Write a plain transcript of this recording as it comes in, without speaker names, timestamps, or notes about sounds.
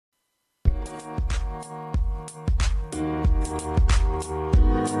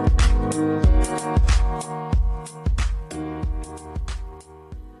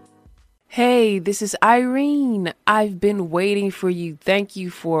Hey, this is Irene. I've been waiting for you. Thank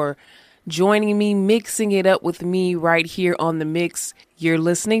you for joining me, mixing it up with me right here on The Mix. You're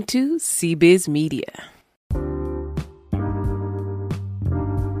listening to CBiz Media.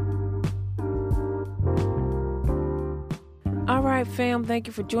 All right, fam, thank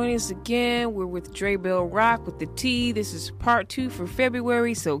you for joining us again. We're with Dre Bell Rock with the T. This is part 2 for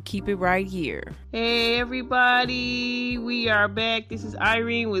February, so keep it right here. Hey, everybody. We are back. This is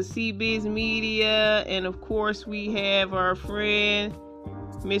Irene with CBiz Media. And, of course, we have our friend,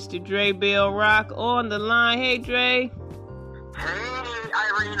 Mr. Dre Bell Rock, on the line. Hey, Dre. Hey,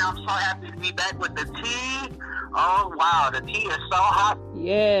 Irene. I'm so happy to be back with the T. Oh, wow. The tea is so hot.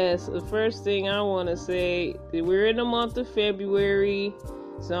 Yes. The first thing I want to say, we're in the month of February.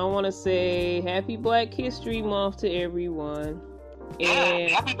 So I want to say Happy Black History Month to everyone. And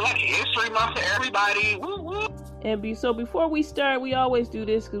Happy Black History Month to everybody. Woo, woo. And so before we start, we always do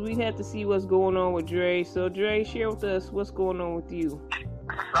this because we have to see what's going on with Dre. So, Dre, share with us what's going on with you.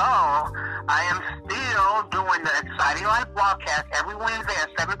 So, I am still doing the Exciting Life broadcast every Wednesday at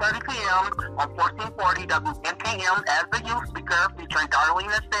 7:30 p.m. on 1440 WMKM as the youth speaker featuring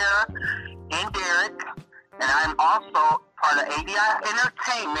Darlene Sarah and Derek. And I'm also part of ADI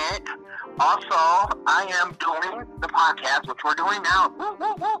Entertainment. Also, I am doing the podcast, which we're doing now. Woo,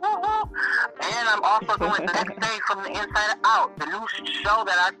 woo, woo, woo, woo. And I'm also doing The Next Day from the Inside Out, the new show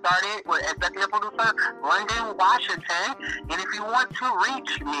that I started with executive producer London Washington. And if you want to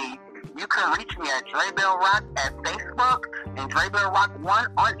reach me, you can reach me at Dre Bell Rock at Facebook and Dre Bell Rock 1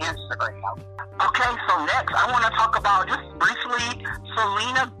 on Instagram. Okay, so next I want to talk about just briefly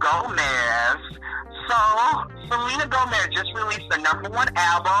Selena Gomez. So, Selena Gomez just released the #1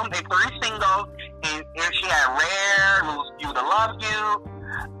 album and 3 singles, and she had Rare, Lose You to Love You,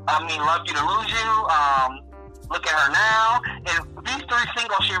 Love You to Lose You, Look at Her Now, and these 3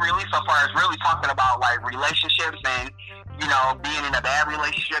 singles she released so far is really talking about, like, relationships and, you know, being in a bad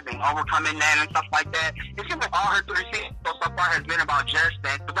relationship and overcoming that and stuff like that. It seems like all her 3 singles so far has been about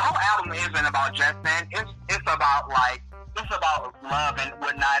Justin, but the whole album isn't about Justin. It's about, like, it's about love and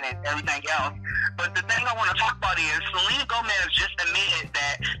whatnot and everything else. But the thing I want to talk about is Selena Gomez just admitted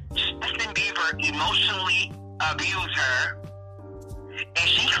that Justin Bieber emotionally abused her. And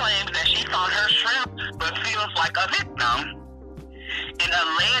she claims that she found her shrimp but feels like a victim. And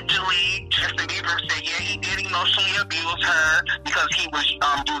allegedly, Justin Bieber said, yeah, he did emotionally abuse her because he was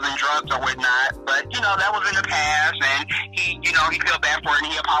using drugs or whatnot. But, you know, that was in the past. And he felt bad for it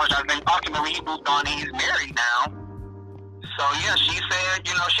and he apologized. And ultimately, he moved on and he's married now. So, yeah, she said,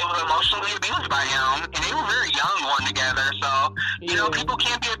 you know, she was emotionally abused by him. And they were very young one together. So, you know, people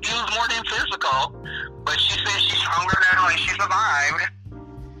can't be abused more than physical. But she said she's stronger now and she survived.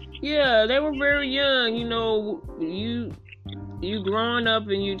 Yeah, they were very young. You know, you growing up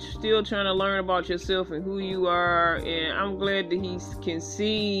and you still trying to learn about yourself and who you are. And I'm glad that he can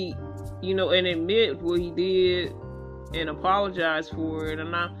see, you know, and admit what he did and apologize for it.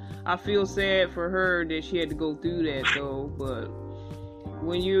 And I feel sad for her that she had to go through that though. But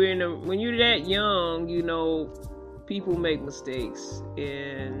when you're that young, you know, people make mistakes,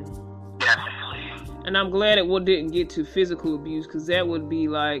 and I'm glad it didn't get to physical abuse, because that would be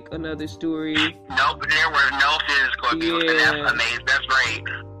like another story. Nope, there were no physical abuse, and that's amazing. That's great.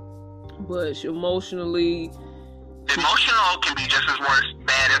 But emotional can be just as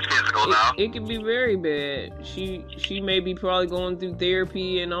bad as physical, though. It can be very bad. She may be probably going through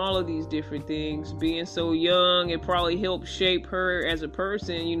therapy and all of these different things. Being so young, it probably helped shape her as a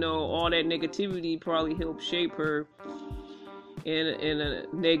person. You know, all that negativity probably helped shape her in a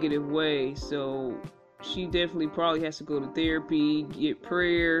negative way. So she definitely probably has to go to therapy, get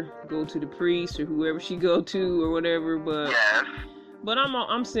prayer, go to the priest or whoever she go to or whatever. But yes. But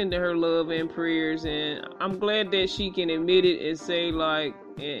I'm sending her love and prayers, and I'm glad that she can admit it and say, like,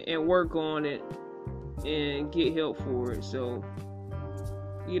 and work on it and get help for it. So,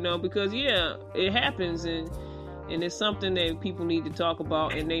 you know, because, yeah, it happens, and it's something that people need to talk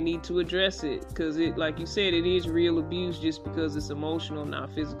about, and they need to address it, because it, like you said, it is real abuse. Just because it's emotional,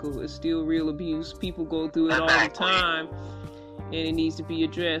 not physical, it's still real abuse. People go through it all the time, and it needs to be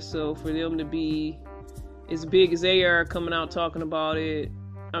addressed. So for them to be as big as they are coming out talking about it,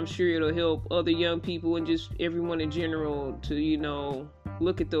 I'm sure it'll help other young people and just everyone in general to, you know,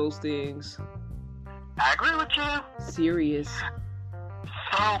 look at those things. I agree with you. Serious.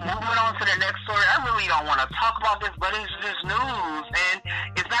 So, moving on to the next story, I really don't want to talk about this, but it's just news, and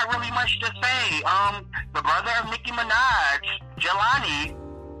it's not really much to say. The brother of Nicki Minaj, Jelani,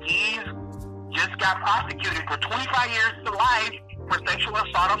 he's just got prosecuted for 25 years to life for sexual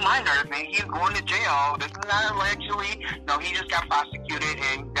assault of minors, and he's going to jail. This is not allegedly. No, he just got prosecuted,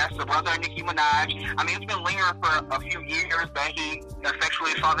 and that's the brother of Nicki Minaj. I mean, it's been lingering for a few years that he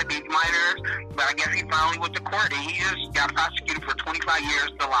sexually assaulted these minors, but I guess he finally went to court, and he just got prosecuted for 25 years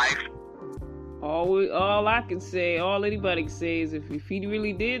to life. All I can say, all anybody can say is if he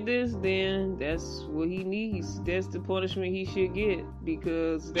really did this, then that's what he needs. That's the punishment he should get,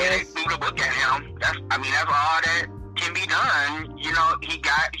 because that's... Yeah, they need to look at him. That's all that can be done. You know, he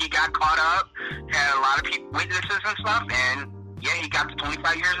got caught up, had a lot of people, witnesses and stuff, and yeah, he got the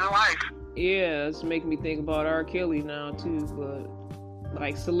 25 years of life. Yeah, it's making me think about R. Kelly now too, but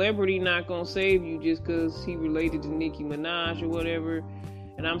like, celebrity not gonna save you just because he related to Nicki Minaj or whatever.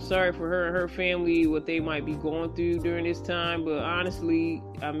 And I'm sorry for her and her family, what they might be going through during this time. But honestly,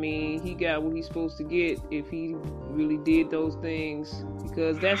 I mean, he got what he's supposed to get if he really did those things,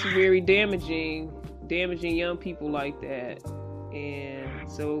 because that's very damaging young people like that. And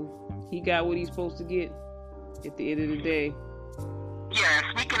so he got what he's supposed to get at the end of the day. Yeah,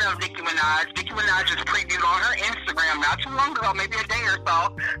 speaking of Nicki Minaj just previewed on her Instagram not too long ago, maybe a day or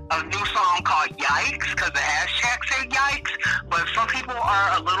so, a new song called Yikes, because the hashtag said Yikes, but some people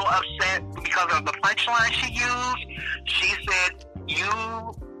are a little upset because of the punchline she used. She said,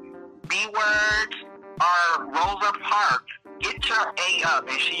 "You B-words are Rosa Parks. Get your A up,"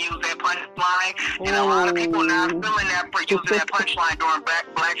 and she used that punchline, and a lot of people not feeling that for using that punchline during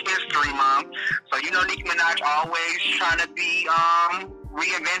Black History Month. So, you know, Nicki Minaj always trying to be,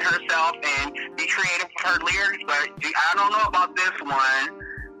 reinvent herself and be creative with her lyrics, but I don't know about this one.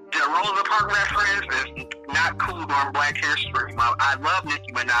 The Rosa Parks reference is not cool during Black History Month. I love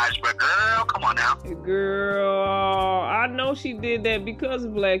Nicki Minaj, but girl, come on now. Girl, I know she did that because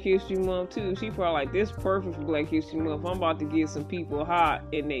of Black History Month too. She probably like, this perfect for Black History Month. I'm about to get some people hot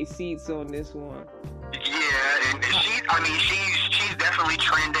in their seats on this one. Yeah, and she's definitely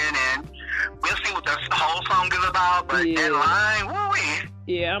trending, and we'll see what the whole song is about. But that line, woo-wee.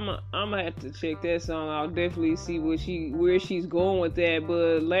 Yeah, I'm gonna have to check that song. I'll definitely see where she's going with that.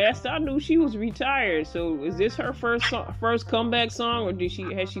 But last I knew, she was retired. So is this her first comeback song, or has she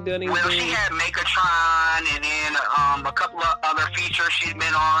done anything? Well, she had Make-A-Tron, and then a couple of other features she's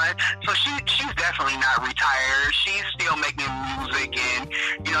been on. So she's definitely not retired. She's still making music, and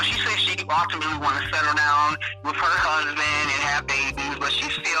you know, she says she ultimately want to settle down with her husband and have babies, but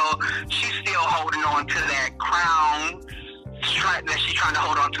she's still holding on to that crown that she's trying to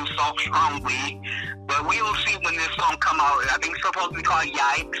hold on to so strongly. But we will see when this song come out. I think it's supposed to be called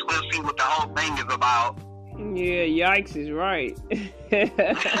Yikes. We'll see what the whole thing is about. Yeah, Yikes is right.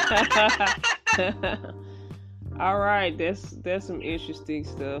 All right, that's some interesting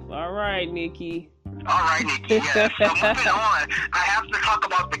stuff. All right, Nikki. Yes. So moving on, I have to talk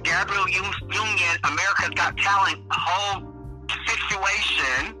about the Gabrielle Union America's Got Talent whole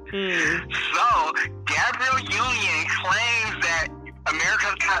situation. So Gabrielle Union claims that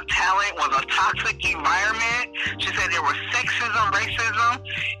America's Got Talent was a toxic environment. She said there was sexism, racism,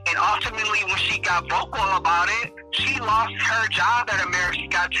 and ultimately when she got vocal about it, she lost her job at America's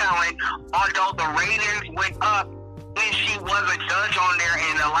Got Talent, although the ratings went up when she was a judge on there,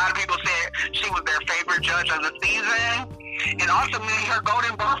 and a lot of people said she was their favorite judge of the season. And ultimately her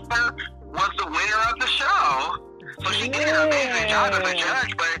Golden Buzzer was the winner of the show. So she did an amazing job as a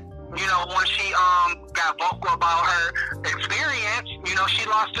judge, but you know, when she got vocal about her experience, you know, she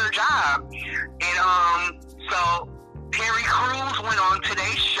lost her job. And so Terry Crews went on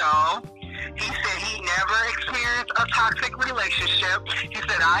today's show. He said he never experienced a toxic relationship. He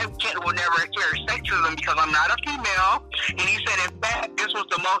said, I will never experience sexism because I'm not a female. And he said, in fact, this was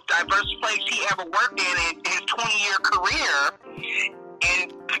the most diverse place he ever worked in his 20-year career.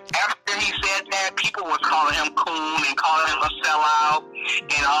 And after he said that, people was calling him coon and calling him a sellout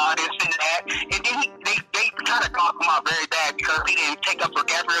and all this and that. And then they kind of called him out very bad because he didn't take up for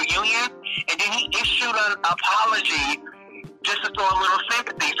Gabrielle Union. And then he issued an apology just to throw a little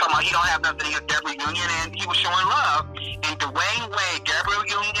sympathy, talking about he don't have nothing against Gabrielle Union, and he was showing love. And Dwayne Wade, Gabrielle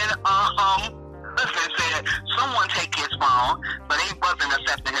Union, husband said, someone take his phone, but he wasn't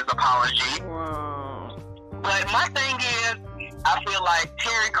accepting his apology. Wow. But my thing is, I feel like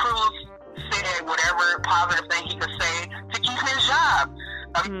Terry Crews said whatever positive thing he could say to keep his job.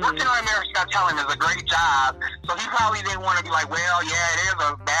 Working on America's Got Talent is a great job, so he probably didn't want to be like, well, yeah, it is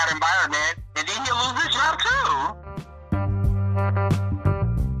a bad environment, and then he'll lose his job too.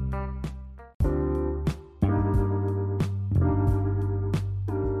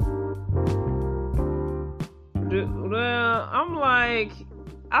 Well, I'm like,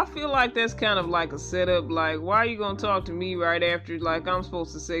 I feel like that's kind of like a setup. Like, why are you gonna talk to me right after? Like, I'm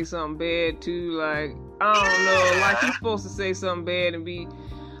supposed to say something bad too. Like, I don't know. Like, he's supposed to say something bad and be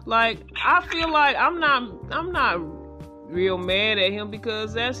like. I feel like I'm not real mad at him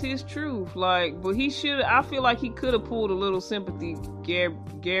because that's his truth. Like, but he should. I feel like he could have pulled a little sympathy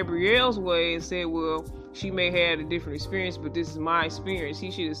Gabrielle's way and said, well, she may have had a different experience, but this is my experience.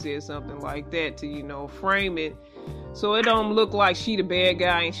 He should have said something like that to, you know, frame it so it don't look like she the bad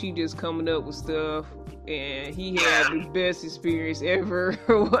guy and she just coming up with stuff and he had the best experience ever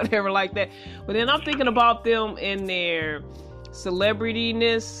or whatever like that. But then I'm thinking about them and their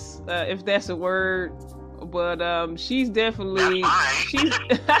celebrityness, if that's a word. But she's definitely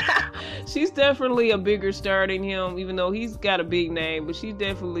she's definitely a bigger star than him, even though he's got a big name. But she's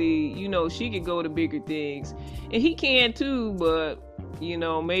definitely, you know, she could go to bigger things, and he can too. But you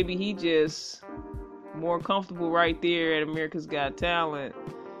know, maybe he just more comfortable right there at America's Got Talent.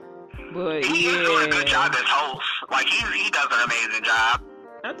 But he's doing a good job as host. Like he does an amazing job.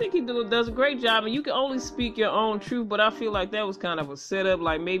 I think he does a great job, and you can only speak your own truth, but I feel like that was kind of a setup.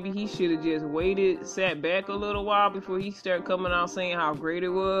 Like, maybe he should have just waited, sat back a little while before he started coming out saying how great it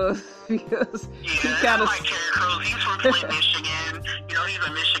was, because he kind of... I like Terry Crews. He's from Michigan. You know, he's a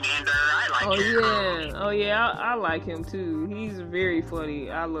Michigander. I like Terry Crews. Oh, yeah, I like him, too. He's very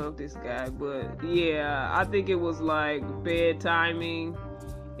funny. I love this guy, but, yeah, I think it was, like, bad timing,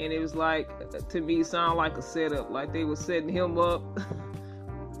 and it was, like, to me, sound like a setup. Like, they were setting him up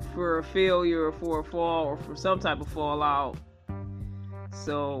for a failure or for a fall or for some type of fallout.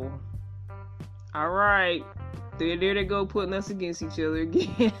 So, alright. There they go, putting us against each other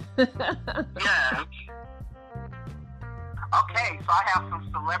again. Yeah. Okay, so I have some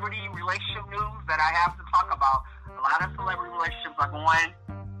celebrity relationship news that I have to talk about. A lot of celebrity relationships are going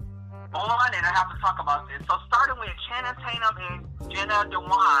on, and I have to talk about this. So, starting with Channing Tatum and Jenna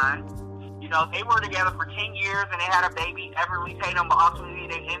Dewan. You know, they were together for 10 years and they had a baby, Everly Tatum, but ultimately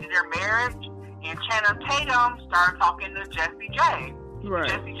they ended their marriage. And Channing Tatum started talking to Jessie J. Right.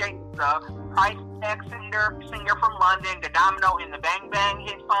 Jessie J is a price tag singer from London, the Domino in the Bang Bang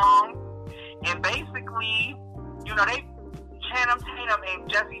hit song. And basically, you know, Channing Tatum and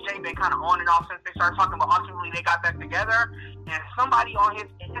Jessie J been kind of on and off since they started talking, but ultimately they got back together. And somebody on his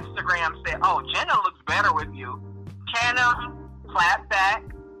Instagram said, oh, Jenna looks better with you. Channing clapped back.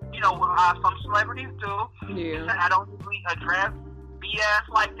 You know, some celebrities do. Yeah. I don't usually address BS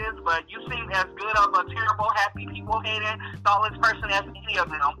like this, but you seem as good of a terrible, happy, people-hating, thoughtless person as any of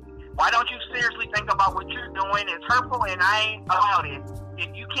them. Why don't you seriously think about what you're doing? It's hurtful, and I ain't about it.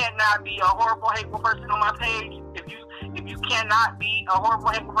 If you cannot be a horrible, hateful person on my page, if you cannot be a horrible,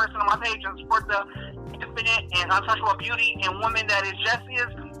 hateful person on my page and support the infinite and untouchable beauty and woman that is Jessie is,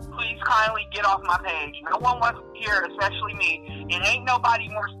 please kindly get off my page. No one wants to hear it, especially me. And ain't nobody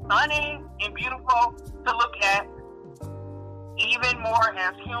more stunning and beautiful to look at, even more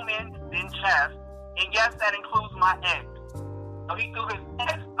as human than Jess. And yes, that includes my ex. So he threw his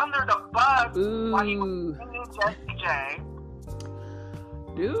ex under the bus while he was singing Jessie J.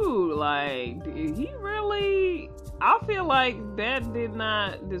 Dude, like, did he really... I feel like that did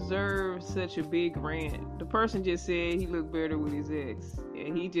not deserve such a big rant. The person just said he looked better with his ex.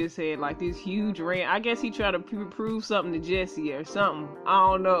 And he just had like this huge rant. I guess he tried to prove something to Jessie or something.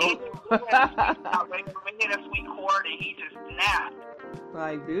 I don't know. He hit a sweet chord and he just snapped.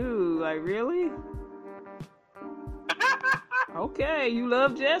 Like, dude, like, really? Okay, you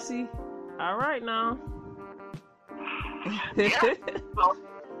love Jessie. All right now.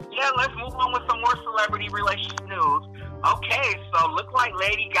 Yeah, let's move on with some more celebrity relationship news. Okay, so look like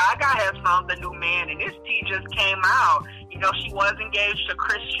Lady Gaga has found a new man, and this tea just came out. You know, she was engaged to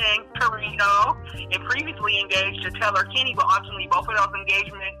Christian Carino and previously engaged to Taylor Kinney, but ultimately both of those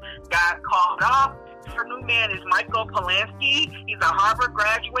engagements got called off. Her new man is Michael Polanski. He's a Harvard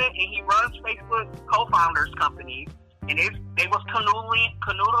graduate, and he runs Facebook co-founders company. And they was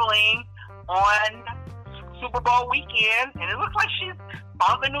canoodling on Super Bowl weekend, and it looks like she's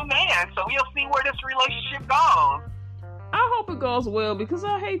found a new man. So we'll see where this relationship goes. I hope it goes well, because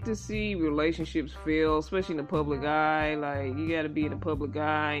I hate to see relationships fail, especially in the public eye. Like, you got to be in the public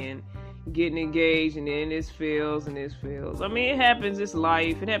eye and getting engaged, and then this fails and this fails. I mean, it happens. It's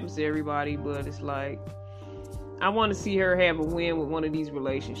life. It happens to everybody, but it's like, I want to see her have a win with one of these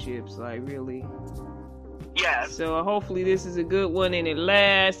relationships. Like, really. Yes. So hopefully this is a good one and it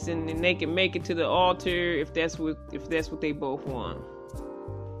lasts, and then they can make it to the altar if that's what they both want.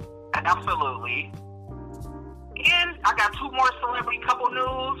 Absolutely. And I got two more celebrity couple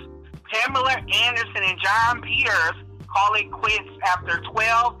news. Pamela Anderson and John Peters call it quits after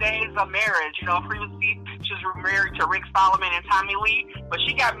 12 days of marriage. You know, previously was married to Rick Solomon and Tommy Lee, but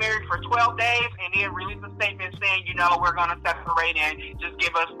she got married for 12 days and then released a statement saying, you know, we're going to separate and just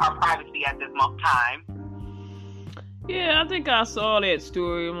give us our privacy at this time. Yeah, I think I saw that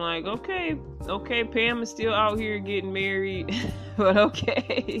story. I'm like, okay, Pam is still out here getting married, but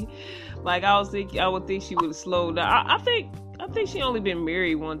okay. Like I would think she would have slowed down. I think she only been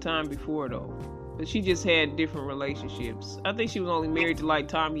married one time before though, but she just had different relationships. I think she was only married to like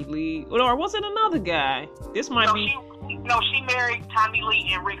Tommy Lee, or was it another guy? This might be. She married Tommy Lee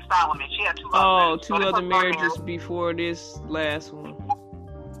and Rick Solomon. She had two other marriages before this last one.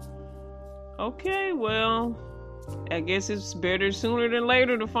 Okay, well, I guess it's better sooner than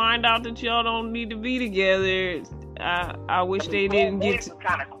later to find out that y'all don't need to be together. I wish they didn't get to...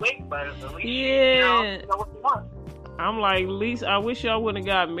 kind of quick, but at least yeah. You know what you want. I'm like, at least I wish y'all wouldn't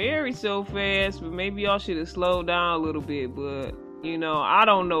have got married so fast, but maybe y'all should have slowed down a little bit. But you know, I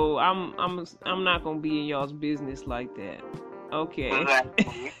don't know. I'm not gonna be in y'all's business like that. Okay.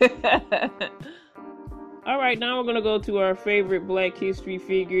 Exactly. All right, now we're gonna go to our favorite Black History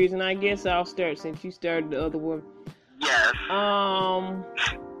figures, and I guess I'll start since you started the other one. Yes.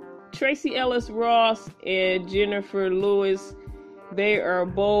 Tracee Ellis Ross and Jennifer Lewis, they are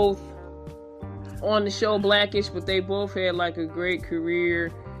both on the show Blackish, but they both had like a great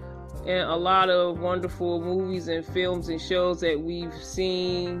career and a lot of wonderful movies and films and shows that we've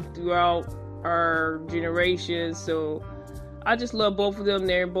seen throughout our generation. So I just love both of them.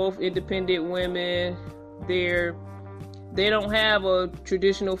 They're both independent women. They don't have a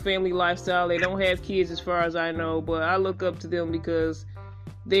traditional family lifestyle. They don't have kids as far as I know, but I look up to them because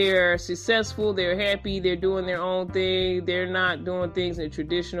they're successful, they're happy, they're doing their own thing, they're not doing things in a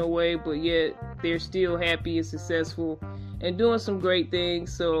traditional way, but yet they're still happy and successful and doing some great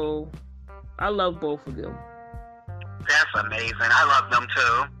things. So I love both of them. That's amazing. I love them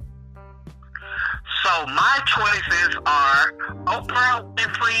too. So my choices are Oprah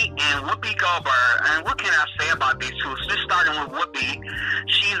Winfrey and Whoopi Goldberg. And what can I say about these two? So just starting with Whoopi,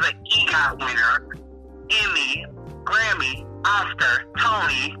 she's an EGOT winner, Emmy, Grammy, Oscar,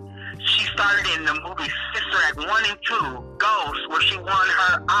 Tony. She started in the movie Sister Act 1 and 2, Ghost, where she won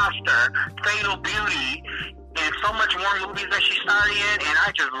her Oscar, Fatal Beauty, and so much more movies that she starred in. And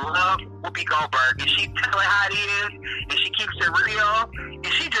I just love Whoopi Goldberg. And she tell it how it is, and she keeps it real,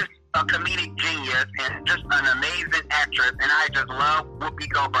 and she just a comedic genius and just an amazing actress, and I just love Whoopi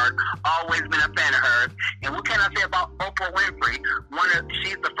Goldberg. Always been a fan of hers. And what can I say about Oprah Winfrey?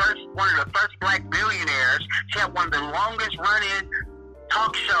 She's one of the first Black billionaires. She had one of the longest running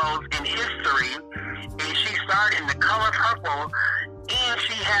talk shows in history, and she starred in The Color Purple, and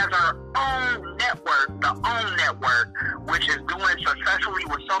she has her own network, the OWN Network, which is doing successfully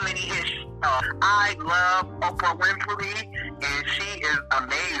with so many hits. I love Oprah Winfrey, and she is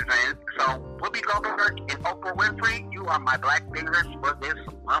amazing. So Whoopi Goldberg and Oprah Winfrey, you are my Black fingers for this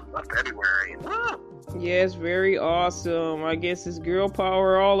month of February. Woo! Yes, very awesome. I guess it's girl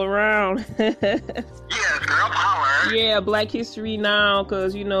power all around. Yes, girl power. Yeah, Black History now,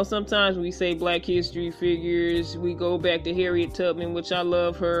 because, you know, sometimes we say Black History figures, we go back to Harriet Tubman, which I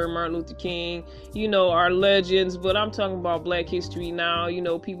love her, Martin Luther King, you know, our legends, but I'm talking about Black History now, you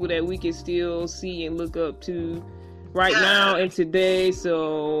know, people that we can still see and look up to right now and today.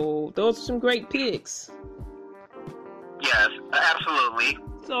 So those are some great picks. Yes, absolutely.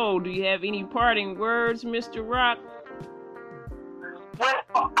 So, do you have any parting words, Mr. Rock? Well,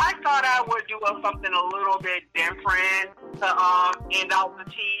 I thought I would do something a little bit different to end out the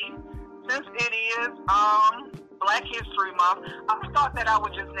tea. Since it is Black History Month, I thought that I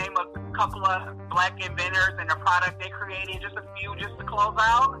would just name a couple of Black inventors and the product they created, just a few, just to close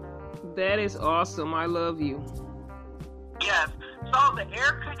out. That is awesome. I love you. Yes. So, the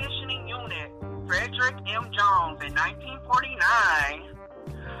air conditioning unit, Frederick M. Jones in 1949.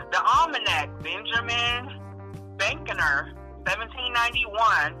 The Almanac, Benjamin Bankener,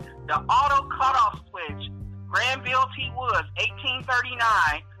 1791. The auto cutoff switch, Granville T. Woods, 1839.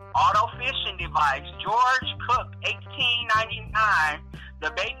 Auto fishing device, George Cook, 1899.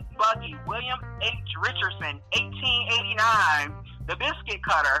 The baby buggy, William H. Richardson, 1889. The biscuit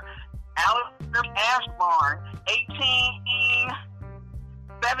cutter, Alexander Ashburn,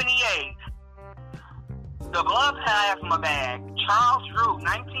 1878. The blood plasma bag, Charles Drew,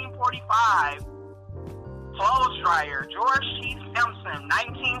 1945. Clothes dryer, George C. Simpson,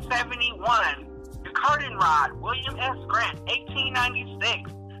 1971. The curtain rod, William S. Grant,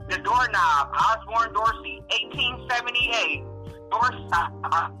 1896. The doorknob, Osborne Dorsey, 1878. Doorstop,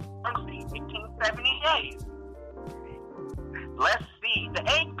 Dorsey, 1878. Let's see. The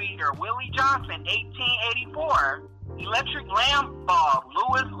egg beater, Willie Johnson, 1884. Electric lamp bulb,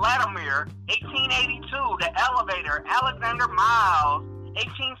 Louis Latimer, 1882. The elevator, Alexander Miles,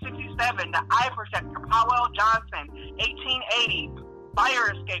 1867. The eye protector, Powell Johnson, 1880.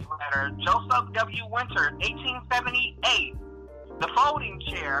 Fire escape ladder, Joseph W. Winters, 1878. The folding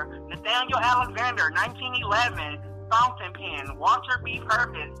chair, Nathaniel Alexander, 1911. Fountain pen, Walter B.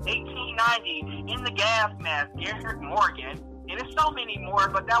 Purvis, 1890. In the gas mask, Gerhard Morgan. And there's so many more,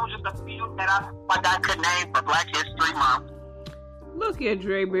 but that was just a few that I could name for Black History Month. Look at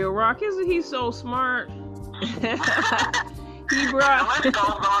Dre Bill Rock. Isn't he so smart? He brought... The list goes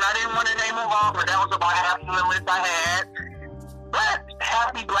on. I didn't want to name them all, but that was about half of the list I had. But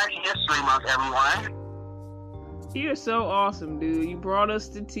happy Black History Month, everyone. You're so awesome, dude. You brought us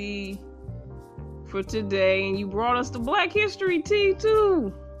the tea for today, and you brought us the Black History tea,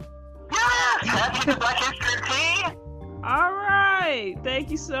 too. Yes! Happy Black History tea! All right.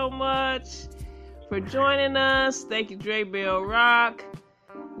 Thank you so much for joining us. Thank you, Dre Bell Rock.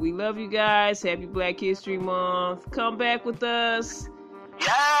 We love you guys. Happy Black History Month. Come back with us.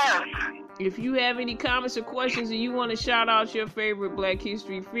 Yes! If you have any comments or questions and you want to shout out your favorite Black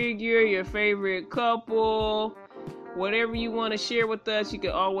History figure, your favorite couple, whatever you want to share with us, you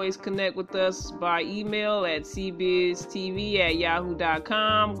can always connect with us by email at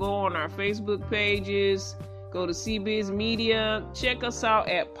cbiztv@yahoo.com. Go on our Facebook pages. Go to CBiz Media. Check us out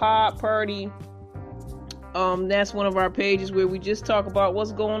at Pod Party. That's one of our pages where we just talk about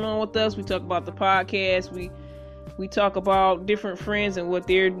what's going on with us. We talk about the podcast. We talk about different friends and what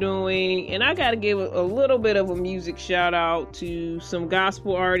they're doing. And I got to give a little bit of a music shout out to some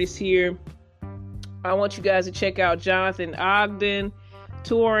gospel artists here. I want you guys to check out Jonathan Ogden,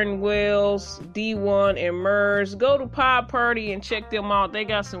 Torrin Wells, D1, and Murs. Go to Pod Party and check them out. They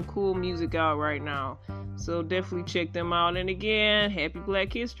got some cool music out right now. So definitely check them out. And again, happy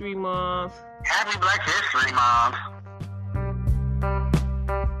Black History Month. Happy Black History Month.